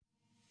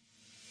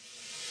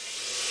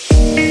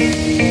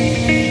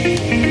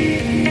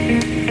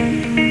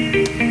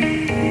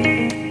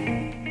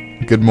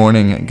Good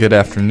morning, good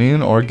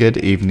afternoon, or good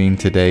evening.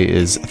 Today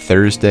is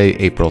Thursday,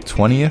 April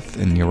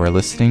 20th, and you are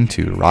listening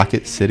to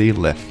Rocket City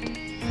Lift.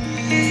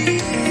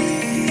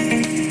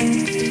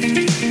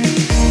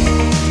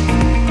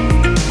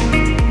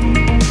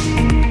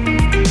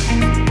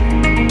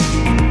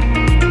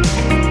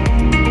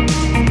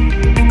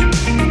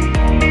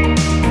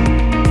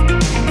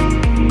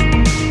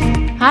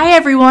 Hi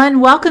everyone,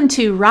 welcome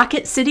to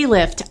Rocket City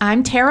Lift.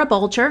 I'm Tara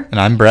Bolger. And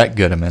I'm Brett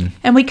Goodeman.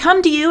 And we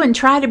come to you and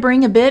try to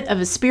bring a bit of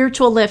a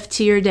spiritual lift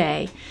to your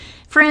day.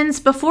 Friends,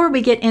 before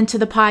we get into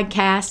the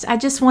podcast, I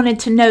just wanted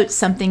to note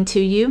something to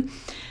you.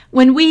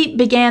 When we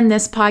began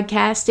this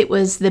podcast, it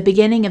was the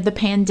beginning of the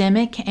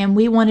pandemic, and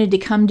we wanted to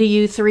come to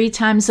you 3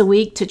 times a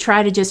week to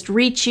try to just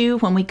reach you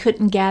when we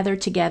couldn't gather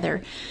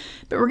together.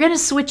 But we're going to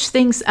switch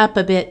things up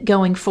a bit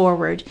going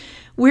forward.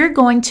 We're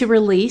going to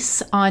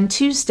release on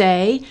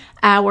Tuesday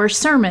our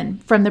sermon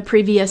from the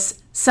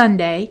previous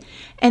Sunday,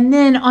 and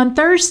then on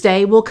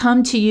Thursday we'll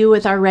come to you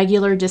with our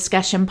regular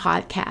discussion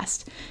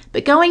podcast.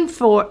 But going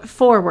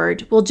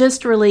forward, we'll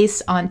just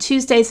release on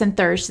Tuesdays and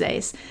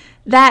Thursdays.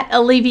 That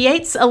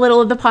alleviates a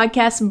little of the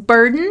podcast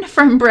burden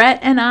from Brett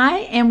and I,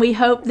 and we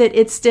hope that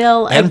it's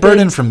still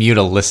burden from you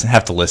to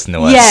have to listen to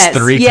us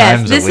 3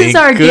 times a week. This is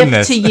our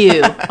gift to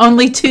you,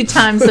 only 2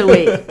 times a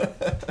week.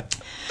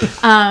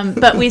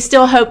 But we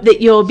still hope that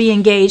you'll be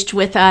engaged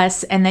with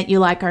us and that you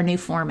like our new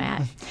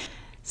format.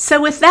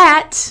 So with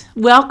that,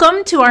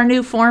 welcome to our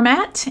new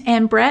format.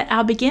 And Brett,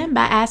 I'll begin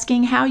by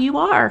asking how you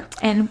are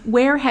and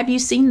where have you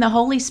seen the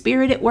Holy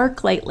Spirit at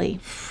work lately?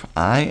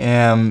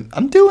 I'm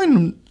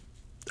doing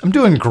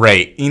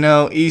great. You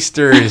know,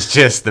 Easter is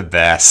just the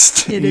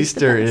best.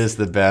 Easter is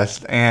the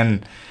best.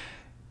 And,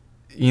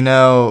 you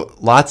know,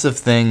 lots of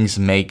things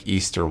make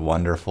Easter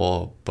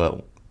wonderful,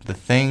 but the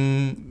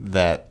thing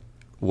that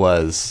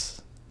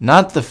was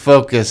not the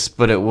focus,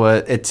 but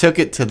it took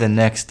it to the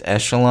next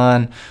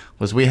echelon,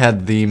 was we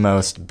had the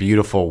most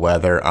beautiful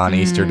weather on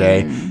Easter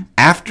Day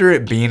after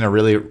it being a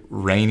really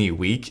rainy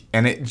week,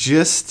 and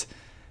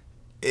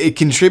it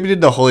contributed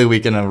to Holy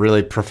Week in a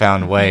really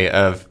profound way.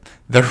 Of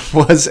there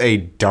was a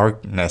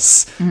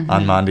darkness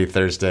on Maundy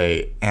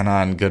Thursday and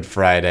on Good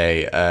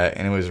Friday,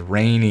 and it was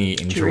rainy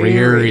and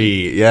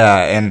dreary,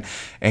 and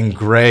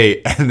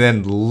gray, and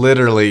then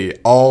literally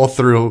all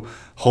through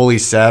Holy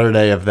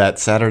Saturday, of that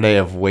Saturday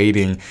of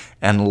waiting,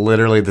 and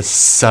literally the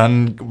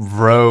sun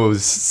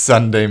rose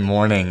Sunday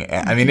morning.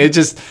 I mean,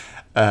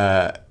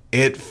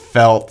 it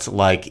felt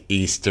like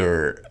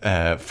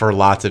Easter for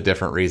lots of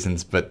different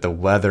reasons, but the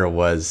weather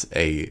was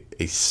a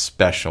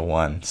special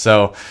one.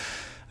 So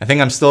I think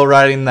I'm still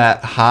riding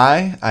that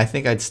high. I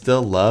think I'd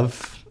still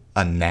love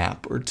a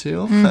nap or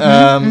two,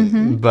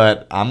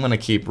 but I'm going to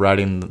keep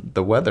riding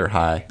the weather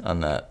high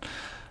on that.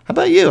 How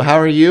about you? How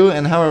are you?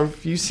 And how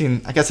have you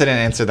seen? I guess I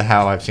didn't answer the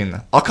how I've seen.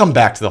 I'll come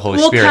back to the Holy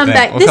Spirit thing. We'll come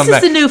back. This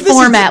is a new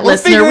format,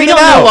 listener. We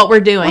don't know what we're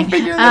doing. We're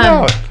figuring it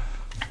out.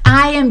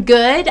 I am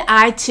good.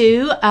 I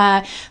too,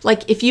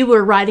 like if you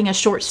were writing a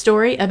short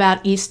story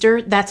about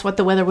Easter, that's what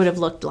the weather would have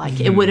looked like.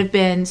 It would have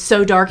been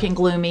so dark and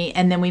gloomy,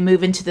 and then we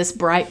move into this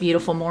bright,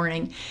 beautiful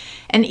morning.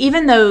 And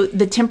even though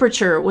the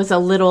temperature was a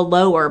little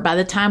lower, by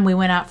the time we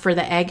went out for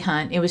the egg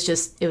hunt, it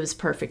was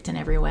perfect in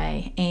every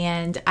way.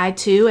 And I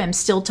too am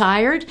still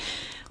tired.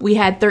 We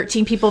had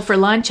 13 people for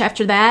lunch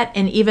after that,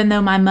 and even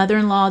though my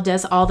mother-in-law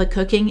does all the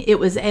cooking, it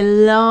was a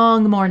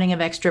long morning of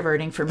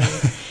extroverting for me.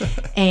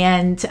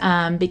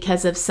 And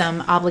because of some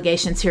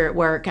obligations here at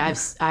work,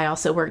 I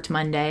also worked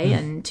Monday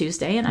and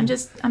Tuesday, and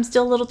I'm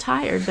still a little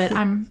tired, but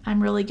I'm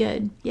really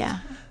good. Yeah.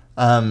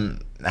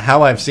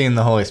 How I've seen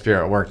the Holy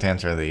Spirit work, to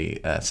answer the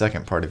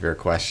second part of your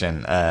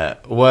question,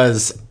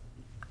 was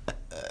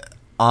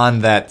on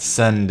that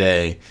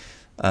Sunday.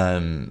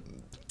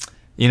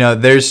 You know,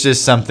 there's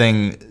just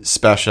something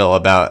special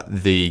about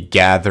the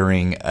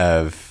gathering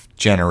of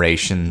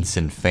generations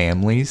and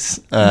families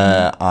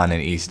on an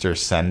Easter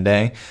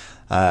Sunday.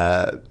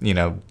 You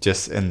know,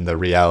 just in the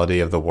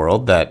reality of the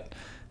world that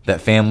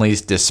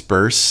families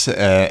disperse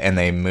and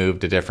they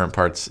move to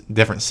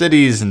different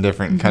cities and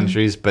different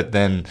countries. But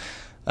then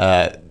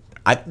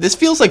this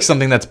feels like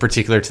something that's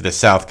particular to the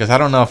South, because I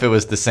don't know if it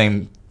was the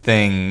same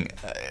thing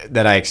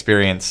that I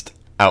experienced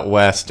out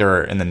west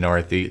or in the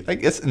Northeast, I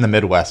guess in the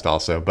Midwest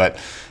also, but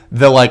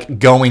the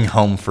going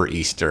home for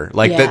Easter,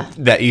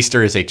 that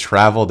Easter is a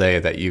travel day,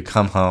 that you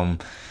come home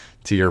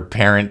to your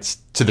parents,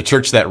 to the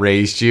church that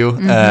raised you,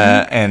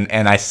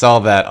 and I saw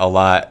that a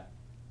lot,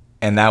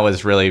 and that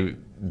was really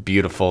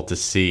beautiful to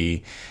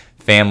see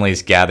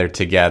families gather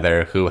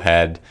together who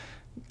had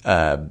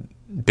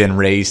been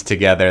raised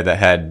together, that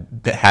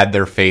had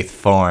their faith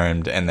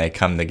formed, and they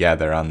come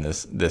together on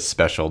this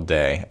special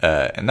day,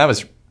 and that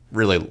was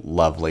really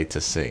lovely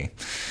to see.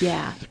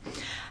 Yeah.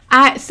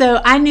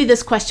 So I knew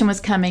this question was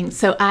coming,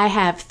 so I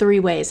have 3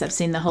 ways I've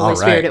seen the Holy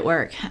Spirit at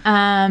work.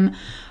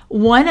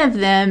 One of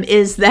them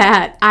is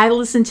that I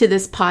listened to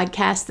this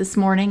podcast this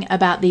morning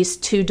about these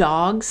 2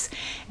 dogs,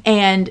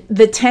 And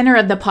the tenor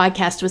of the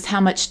podcast was how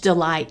much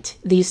delight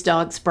these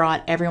dogs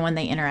brought everyone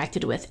they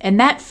interacted with. And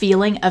that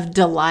feeling of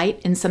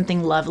delight in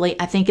something lovely,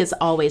 I think, is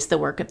always the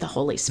work of the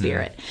Holy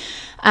Spirit.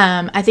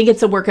 I think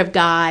it's a work of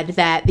God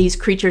that these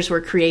creatures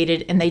were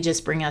created and they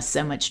just bring us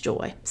so much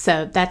joy.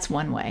 So that's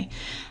one way.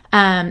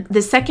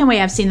 The second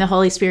way I've seen the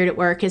Holy Spirit at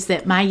work is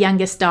that my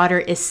youngest daughter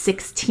is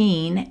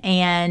 16.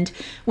 And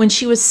when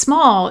she was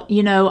small,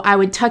 I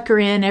would tuck her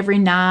in every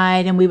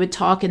night and we would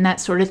talk and that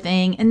sort of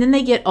thing. And then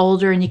they get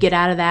older and you get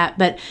out of that.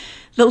 But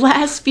the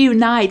last few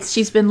nights,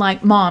 she's been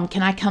like, Mom,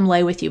 can I come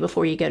lay with you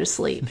before you go to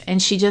sleep?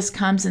 And she just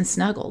comes and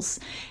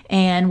snuggles.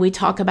 And we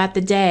talk about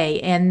the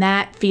day. And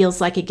that feels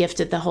like a gift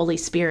of the Holy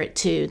Spirit,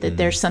 too, that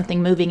there's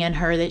something moving in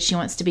her that she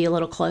wants to be a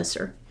little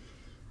closer.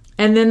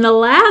 And then the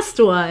last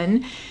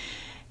one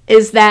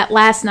is that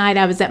last night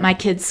I was at my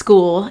kid's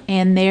school,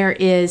 and there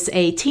is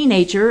a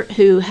teenager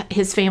who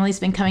his family's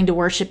been coming to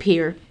worship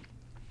here.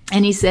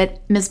 And he said,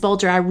 Miss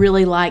Bolger, I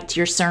really liked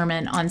your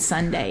sermon on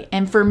Sunday.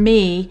 And for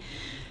me,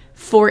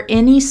 for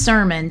any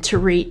sermon to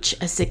reach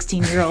a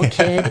 16-year-old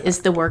kid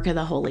is the work of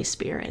the Holy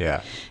Spirit.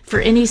 Yeah.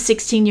 For any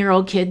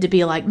 16-year-old kid to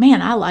be like,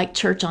 man, I like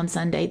church on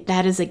Sunday,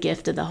 that is a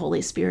gift of the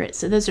Holy Spirit.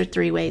 So those are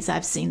 3 ways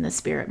I've seen the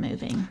Spirit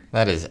moving.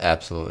 That is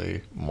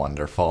absolutely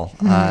wonderful.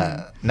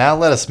 Now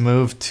let us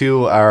move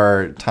to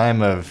our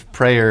time of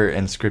prayer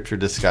and scripture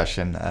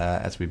discussion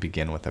as we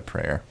begin with a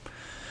prayer.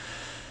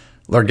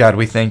 Lord God,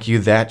 we thank you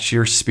that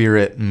your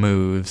Spirit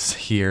moves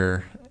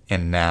here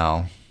and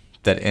now,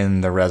 that in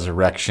the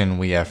resurrection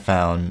we have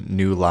found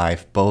new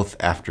life both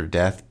after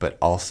death but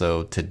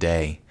also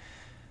today,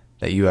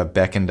 that you have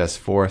beckoned us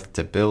forth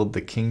to build the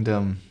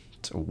kingdom,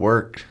 to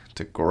work,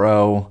 to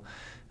grow,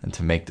 and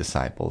to make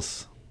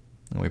disciples.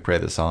 And we pray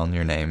this all in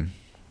your name.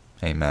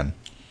 Amen.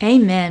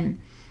 Amen.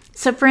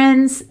 So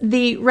friends,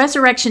 the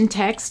resurrection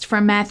text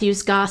from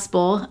Matthew's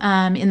Gospel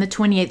in the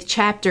 28th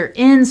chapter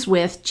ends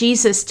with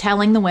Jesus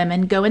telling the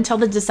women, go and tell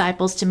the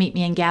disciples to meet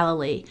me in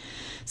Galilee.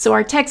 So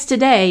our text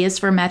today is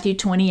from Matthew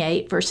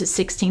 28, verses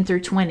 16 through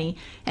 20,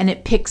 and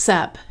it picks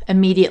up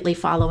immediately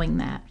following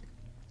that.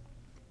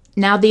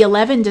 Now the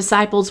 11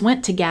 disciples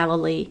went to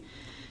Galilee,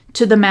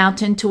 to the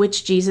mountain to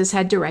which Jesus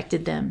had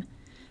directed them.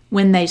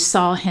 When they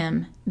saw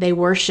him, they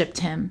worshipped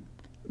him,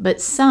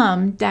 but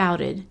some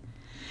doubted.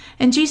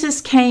 And Jesus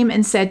came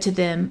and said to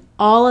them,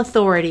 all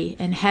authority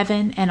in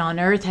heaven and on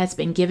earth has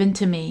been given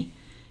to me.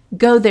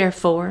 Go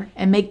therefore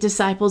and make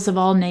disciples of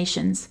all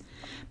nations,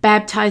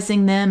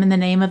 baptizing them in the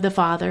name of the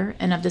Father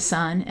and of the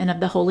Son and of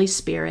the Holy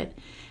Spirit,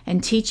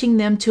 and teaching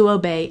them to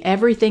obey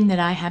everything that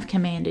I have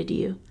commanded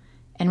you.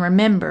 And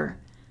remember,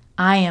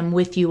 I am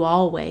with you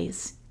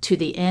always to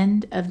the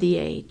end of the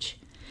age.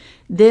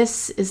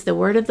 This is the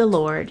word of the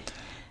Lord.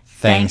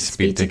 Thanks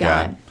be to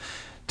God.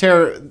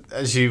 Tara,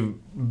 as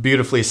you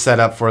beautifully set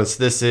up for us,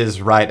 this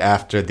is right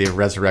after the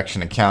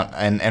resurrection account.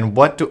 And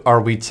what are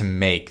we to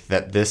make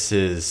that this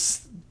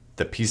is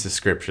the piece of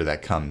scripture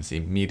that comes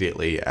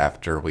immediately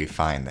after we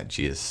find that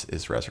Jesus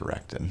is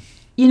resurrected?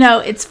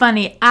 It's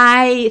funny.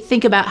 I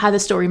think about how the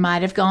story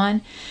might have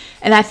gone.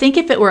 And I think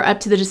if it were up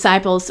to the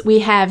disciples, we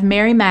have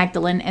Mary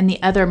Magdalene and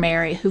the other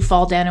Mary who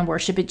fall down and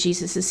worship at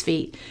Jesus'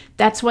 feet.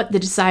 That's what the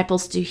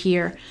disciples do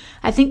here.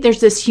 I think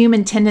there's this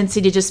human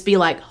tendency to just be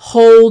like,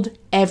 hold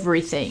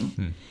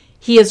everything.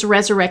 He is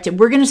resurrected.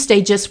 We're going to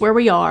stay just where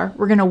we are.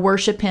 We're going to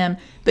worship him.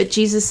 But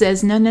Jesus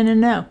says,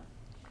 no.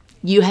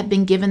 You have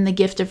been given the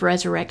gift of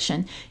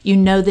resurrection. You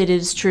know that it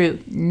is true.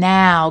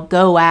 Now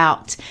go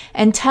out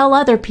and tell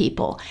other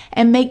people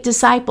and make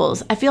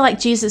disciples. I feel like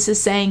Jesus is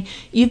saying,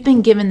 you've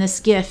been given this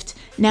gift.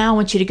 Now I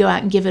want you to go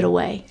out and give it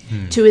away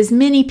to as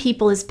many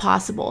people as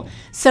possible.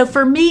 So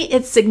for me,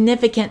 it's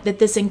significant that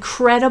this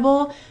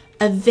incredible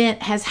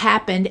event has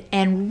happened.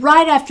 And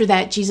right after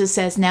that, Jesus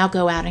says, now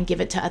go out and give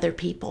it to other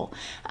people.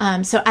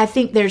 So I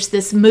think there's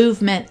this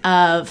movement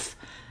of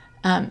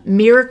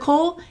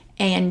miracle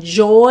and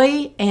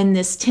joy and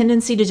this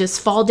tendency to just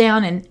fall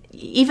down. And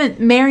even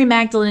Mary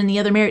Magdalene and the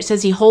other Mary, it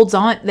says they hold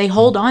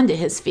on to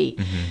his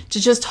feet,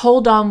 to just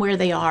hold on where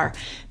they are.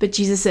 But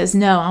Jesus says,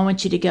 no, I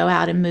want you to go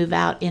out and move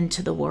out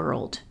into the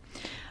world.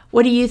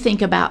 What do you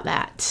think about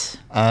that?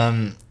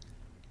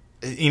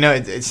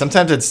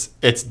 Sometimes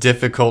it's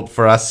difficult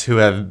for us who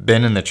have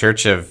been in the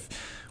church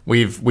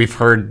we've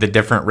heard the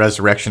different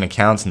resurrection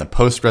accounts and the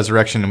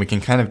post-resurrection, and we can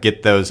kind of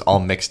get those all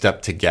mixed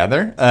up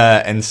together.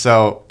 And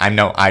so I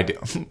know I do.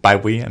 By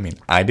we, I mean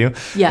I do.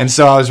 Yeah. And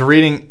so I was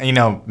reading,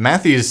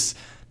 Matthew's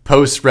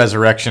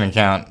post-resurrection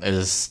account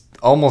is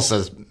almost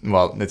as,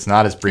 well, it's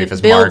not as brief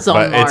as Mark,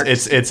 but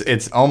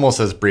it's almost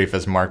as brief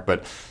as Mark.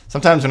 But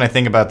sometimes when I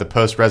think about the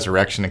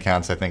post-resurrection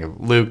accounts, I think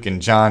of Luke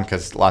and John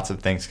because lots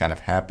of things kind of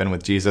happen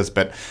with Jesus.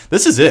 But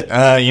this is it.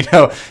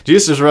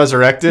 Jesus is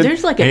resurrected.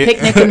 There's like a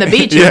picnic on the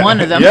beach in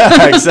one of them.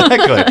 Yeah,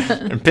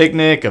 exactly. A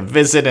picnic, a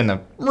visit in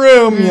a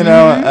room,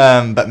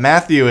 But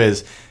Matthew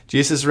is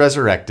Jesus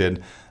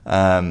resurrected.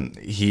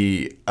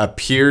 He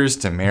appears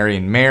to Mary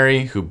and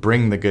Mary, who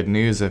bring the good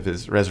news of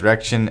his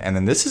resurrection. And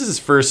then this is his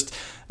first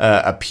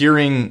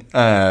appearing,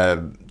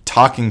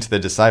 talking to the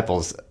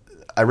disciples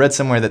I read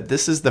somewhere that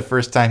this is the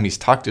first time he's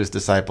talked to his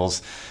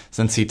disciples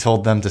since he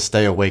told them to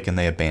stay awake and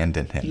they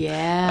abandoned him.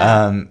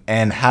 Yeah.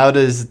 And how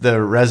does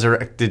the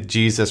resurrected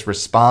Jesus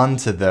respond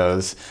to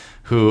those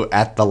who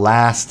at the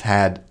last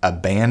had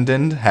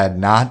abandoned, had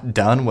not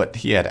done what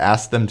he had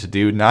asked them to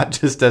do, not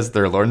just as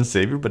their Lord and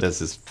Savior, but as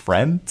his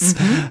friends,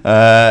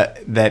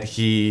 that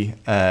he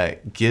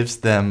gives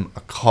them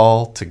a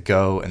call to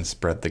go and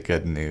spread the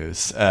good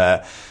news.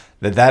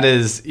 That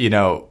is,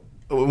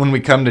 when we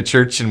come to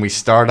church and we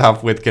start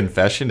off with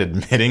confession,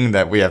 admitting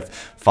that we have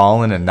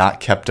fallen and not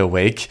kept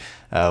awake,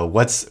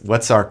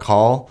 what's our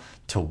call?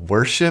 To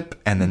worship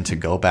and then to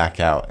go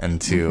back out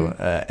and to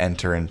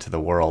enter into the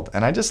world.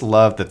 And I just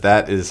love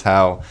that is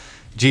how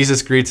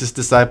Jesus greets his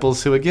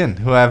disciples who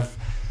have,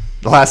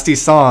 the last he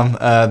saw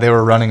him, they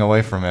were running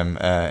away from him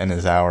in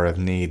his hour of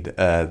need,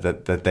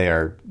 that they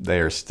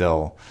are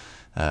still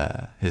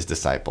his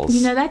disciples.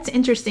 That's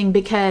interesting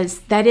because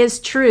that is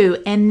true.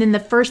 And then the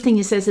first thing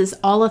he says is,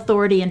 all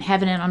authority in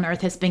heaven and on earth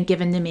has been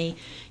given to me.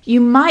 You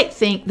might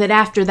think that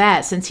after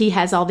that, since he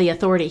has all the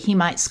authority, he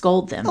might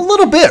scold them. A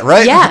little bit,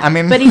 right? Yeah,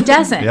 but he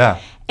doesn't. Yeah.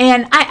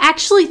 And I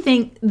actually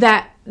think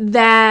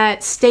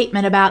that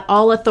statement about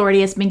all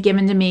authority has been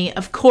given to me,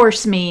 of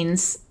course,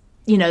 means,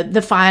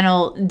 the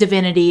final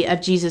divinity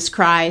of Jesus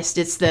Christ.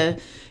 It's the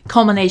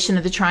culmination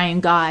of the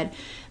triune God.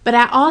 But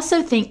I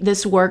also think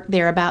this work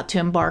they're about to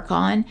embark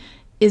on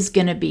is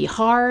going to be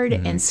hard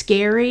and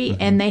scary,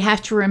 and they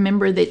have to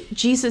remember that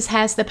Jesus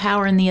has the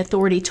power and the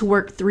authority to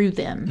work through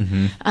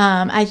them.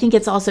 I think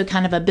it's also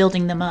kind of a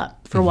building them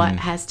up for what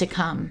has to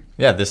come.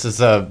 Yeah, this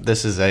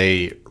is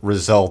a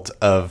result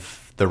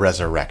of the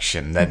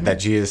resurrection, that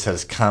Jesus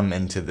has come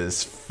into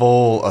this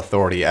full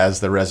authority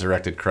as the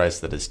resurrected Christ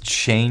that has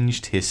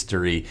changed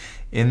history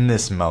in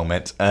this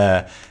moment.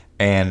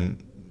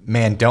 And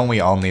man, don't we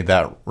all need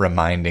that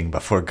reminding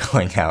before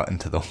going out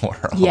into the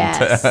world?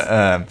 Yes.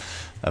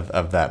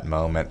 Of that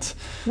moment.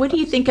 What do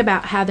you think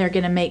about how they're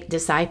going to make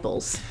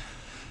disciples?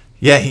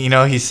 Yeah,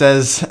 he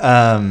says,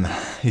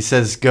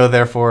 go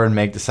therefore and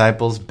make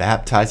disciples,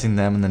 baptizing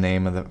them in the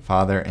name of the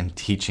Father and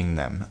teaching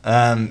them.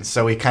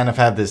 So we kind of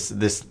have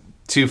this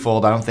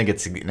twofold. I don't think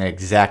it's an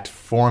exact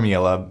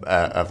formula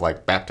of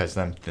like baptize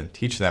them and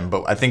teach them,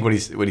 but I think what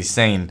he's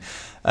saying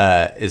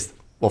is,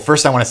 well,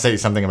 first I want to say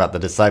something about the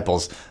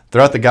disciples.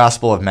 Throughout the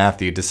Gospel of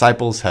Matthew,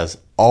 disciples has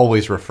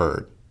always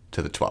referred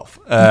to the 12.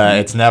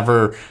 It's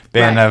never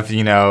been of,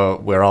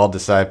 we're all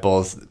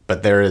disciples,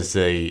 but there is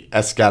a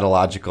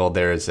eschatological,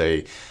 there's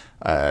an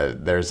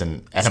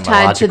etymological. It's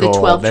tied to the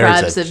 12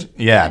 tribes of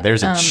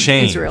there's a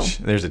change. Israel.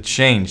 There's a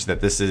change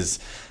that this is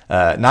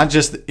not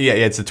just,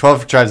 it's the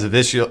 12 tribes of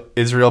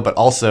Israel, but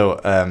also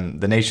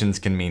the nations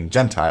can mean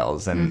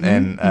Gentiles.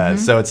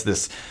 So it's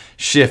this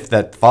shift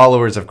that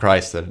followers of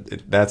Christ,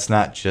 that's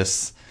not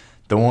just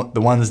the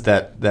ones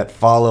that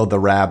follow the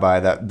rabbi,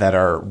 that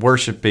are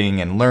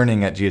worshiping and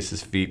learning at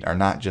Jesus' feet are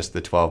not just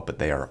the 12, but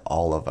they are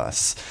all of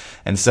us.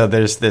 And so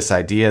there's this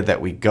idea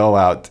that we go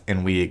out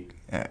and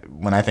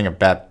when I think of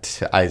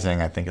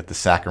baptizing, I think of the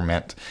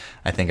sacrament,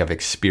 I think of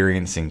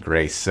experiencing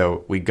grace.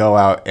 So we go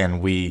out and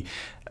we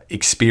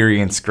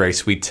experience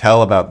grace. We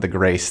tell about the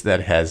grace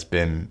that has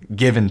been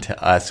given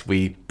to us.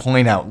 We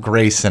point out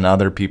grace in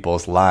other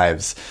people's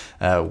lives.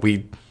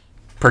 We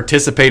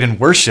participate in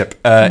worship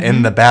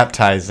in the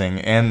baptizing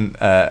and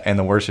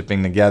the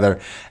worshiping together,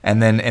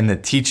 and then in the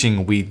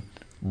teaching we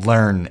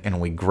learn and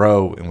we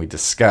grow and we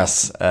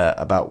discuss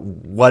about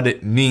what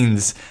it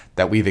means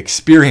that we've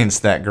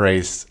experienced that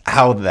grace.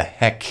 How the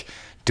heck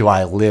do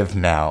I live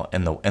now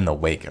in the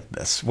wake of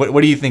this?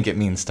 What do you think it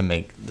means to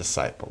make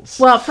disciples?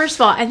 Well, first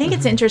of all, I think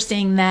it's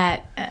interesting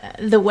that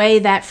the way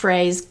that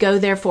phrase, go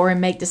therefore and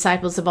make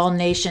disciples of all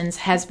nations,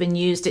 has been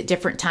used at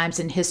different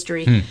times in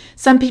history.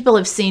 Some people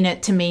have seen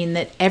it to mean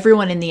that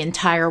everyone in the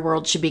entire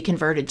world should be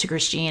converted to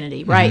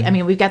Christianity, right? I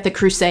mean, we've got the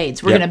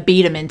Crusades. We're going to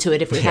beat them into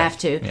it if we have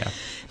to. Yeah.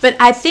 But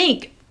I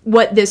think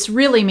what this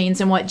really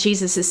means and what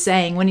Jesus is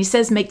saying when he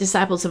says make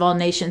disciples of all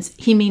nations,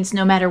 he means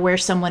no matter where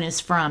someone is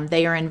from,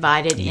 they are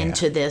invited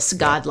into this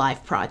God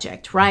Life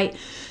project, right?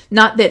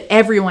 Not that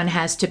everyone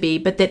has to be,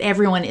 but that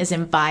everyone is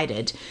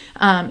invited.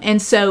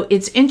 And so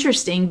it's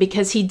interesting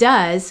because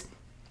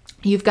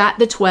you've got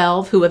the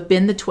 12 who have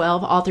been the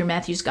 12 all through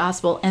Matthew's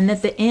gospel. And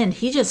at the end,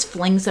 he just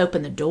flings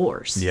open the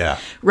doors. Yeah.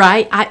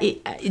 Right?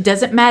 It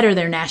doesn't matter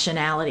their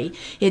nationality.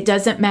 It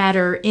doesn't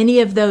matter any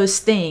of those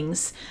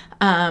things.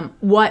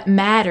 What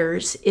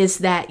matters is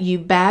that you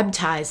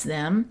baptize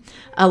them,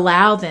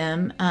 allow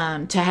them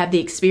to have the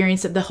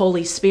experience of the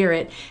Holy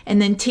Spirit,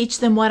 and then teach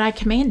them what I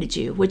commanded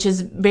you, which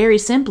is very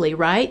simply,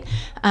 right?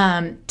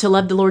 To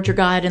love the Lord your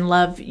God and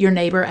love your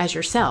neighbor as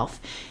yourself.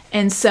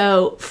 And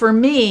so for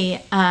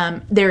me,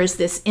 there is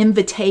this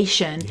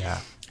invitation. Yeah.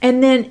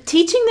 And then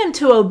teaching them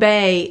to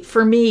obey,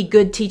 for me,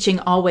 good teaching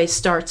always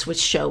starts with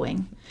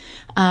showing.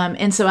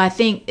 And so I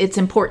think it's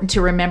important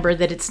to remember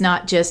that it's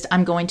not just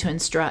I'm going to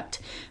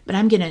instruct, but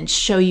I'm going to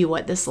show you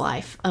what this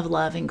life of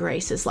love and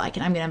grace is like,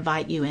 and I'm going to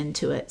invite you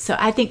into it. So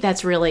I think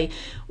that's really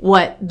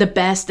what the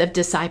best of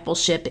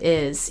discipleship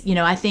is.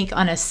 I think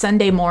on a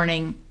Sunday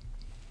morning,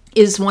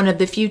 is one of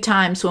the few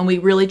times when we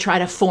really try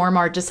to form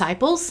our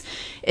disciples.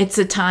 It's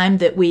a time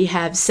that we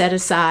have set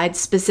aside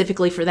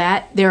specifically for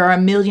that. There are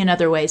a million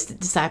other ways that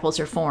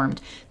disciples are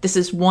formed. This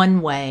is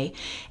one way.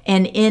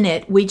 And in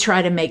it, we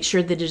try to make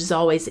sure that it is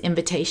always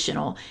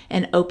invitational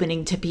and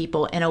opening to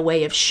people in a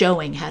way of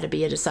showing how to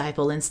be a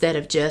disciple instead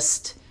of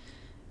just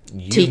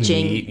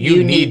teaching.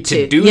 You need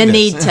to do you this.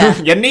 Need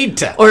to. You need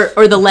to.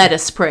 Or the let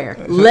us prayer.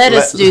 Let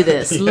us do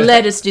this. Yeah.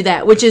 Let us do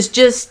that, which is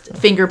just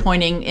finger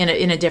pointing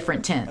in a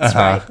different tense,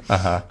 right?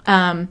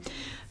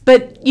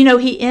 But, you know,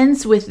 he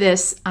ends with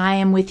this, I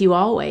am with you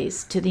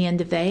always to the end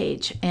of the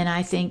age. And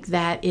I think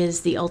that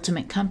is the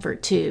ultimate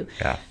comfort, too.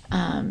 Yeah.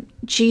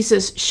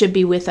 Jesus should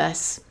be with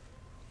us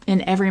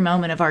in every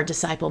moment of our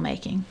disciple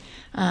making.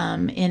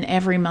 In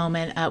every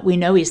moment, we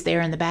know he's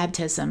there in the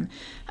baptism.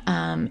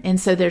 And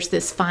so there's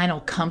this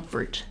final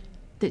comfort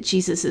that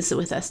Jesus is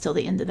with us till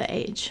the end of the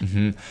age.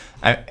 Mm-hmm.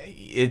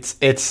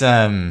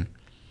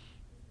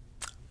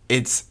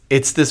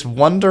 It's this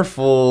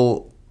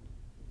wonderful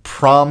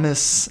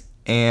promise,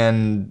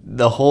 and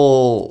the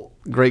whole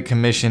Great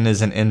Commission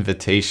is an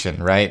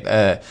invitation,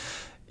 right?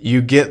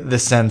 You get the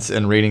sense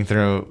in reading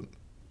through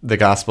the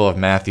Gospel of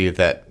Matthew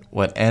that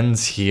what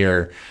ends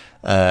here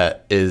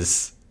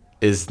is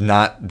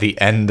not the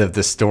end of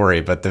the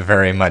story, but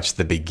very much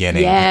the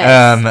beginning.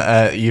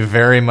 Yes. You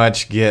very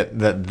much get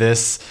that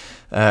this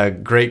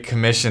Great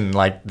Commission,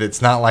 like,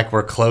 it's not like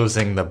we're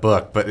closing the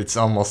book, but it's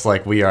almost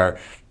like we are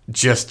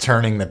just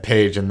turning the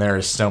page, and there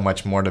is so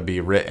much more to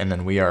be written,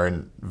 and we are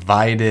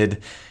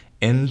invited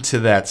into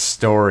that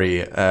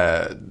story.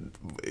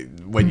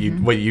 What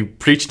you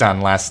preached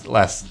on last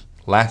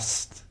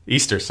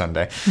Easter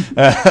Sunday,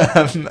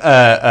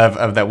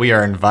 of that we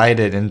are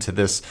invited into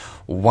this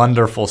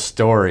wonderful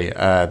story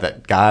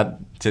that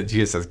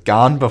Jesus has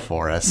gone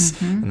before us,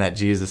 and that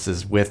Jesus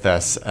is with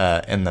us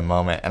in the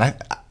moment. And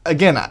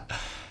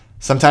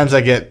sometimes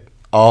I get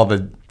all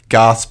the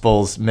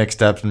Gospels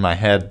mixed up in my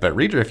head, but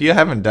reader, if you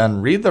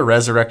haven't read the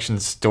resurrection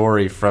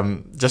story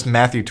from just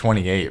Matthew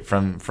 28,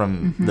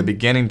 from the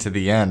beginning to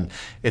the end.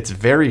 It's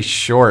very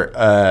short,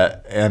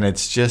 and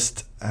it's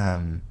just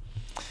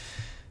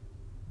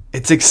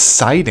it's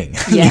exciting.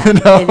 Yeah, you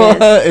know?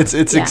 it is.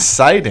 It's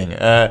exciting.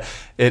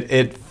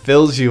 It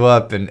fills you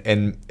up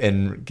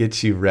and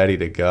gets you ready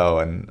to go,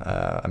 and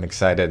I'm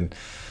excited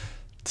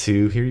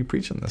to hear you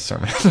preach on this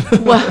sermon.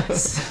 Well,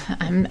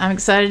 I'm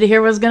excited to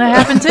hear what's going to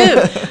happen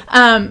too.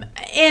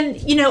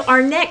 And you know,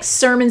 our next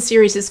sermon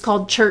series is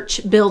called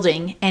Church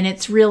Building, and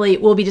it's really,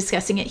 we'll be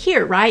discussing it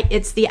here, right?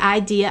 It's the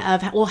idea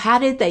of, well, how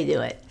did they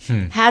do it?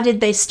 How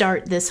did they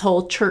start this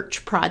whole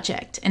church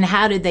project, and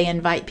how did they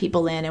invite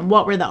people in, and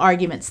what were the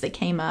arguments that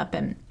came up,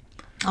 and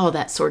all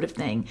that sort of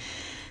thing.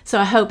 So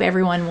I hope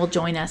everyone will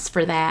join us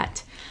for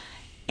that.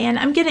 And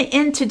I'm going to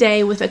end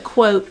today with a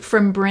quote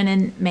from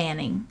Brennan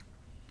Manning.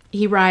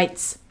 He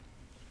writes,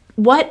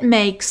 "What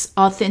makes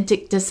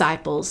authentic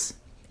disciples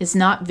is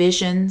not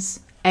visions,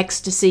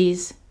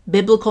 ecstasies,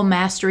 biblical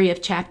mastery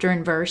of chapter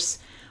and verse,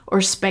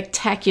 or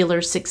spectacular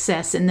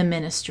success in the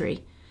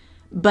ministry,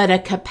 but a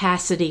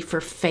capacity for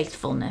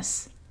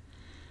faithfulness.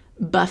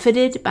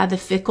 Buffeted by the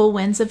fickle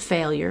winds of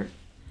failure,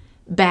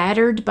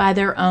 battered by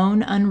their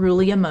own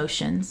unruly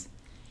emotions,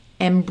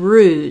 and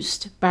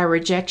bruised by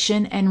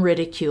rejection and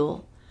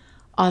ridicule,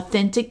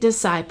 authentic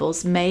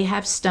disciples may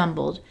have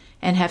stumbled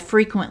and have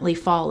frequently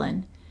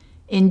fallen,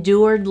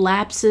 endured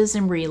lapses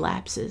and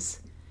relapses,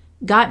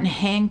 gotten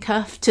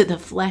handcuffed to the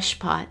flesh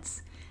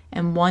pots,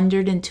 and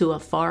wandered into a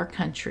far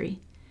country.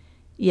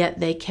 Yet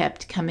they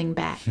kept coming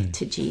back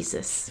to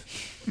Jesus."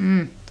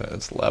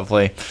 That's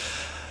lovely.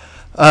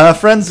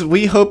 Friends,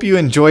 we hope you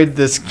enjoyed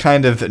this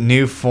kind of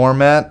new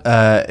format.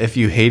 If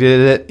you hated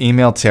it,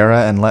 email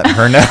Tara and let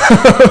her know.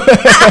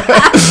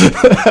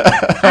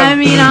 I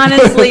mean,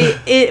 honestly,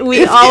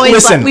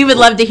 we would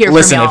love to hear from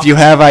y'all. Listen, if you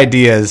have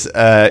ideas,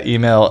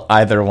 email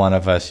either one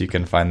of us. You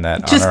can find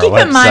that Just on our website.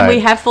 keep in mind we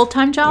have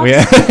full-time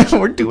jobs.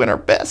 We're doing our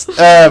best.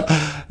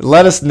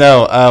 Let us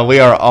know. We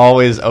are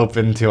always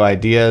open to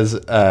ideas,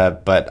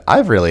 but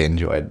I've really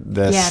enjoyed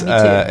this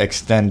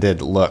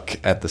extended look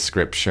at the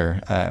Scripture,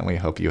 and we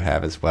hope you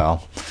have as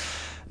well.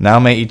 Now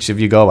may each of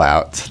you go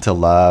out to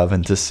love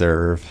and to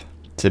serve,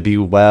 to be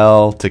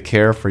well, to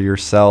care for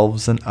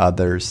yourselves and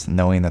others,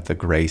 knowing that the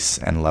grace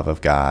and love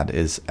of God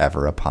is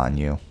ever upon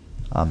you.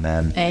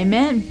 Amen.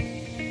 Amen.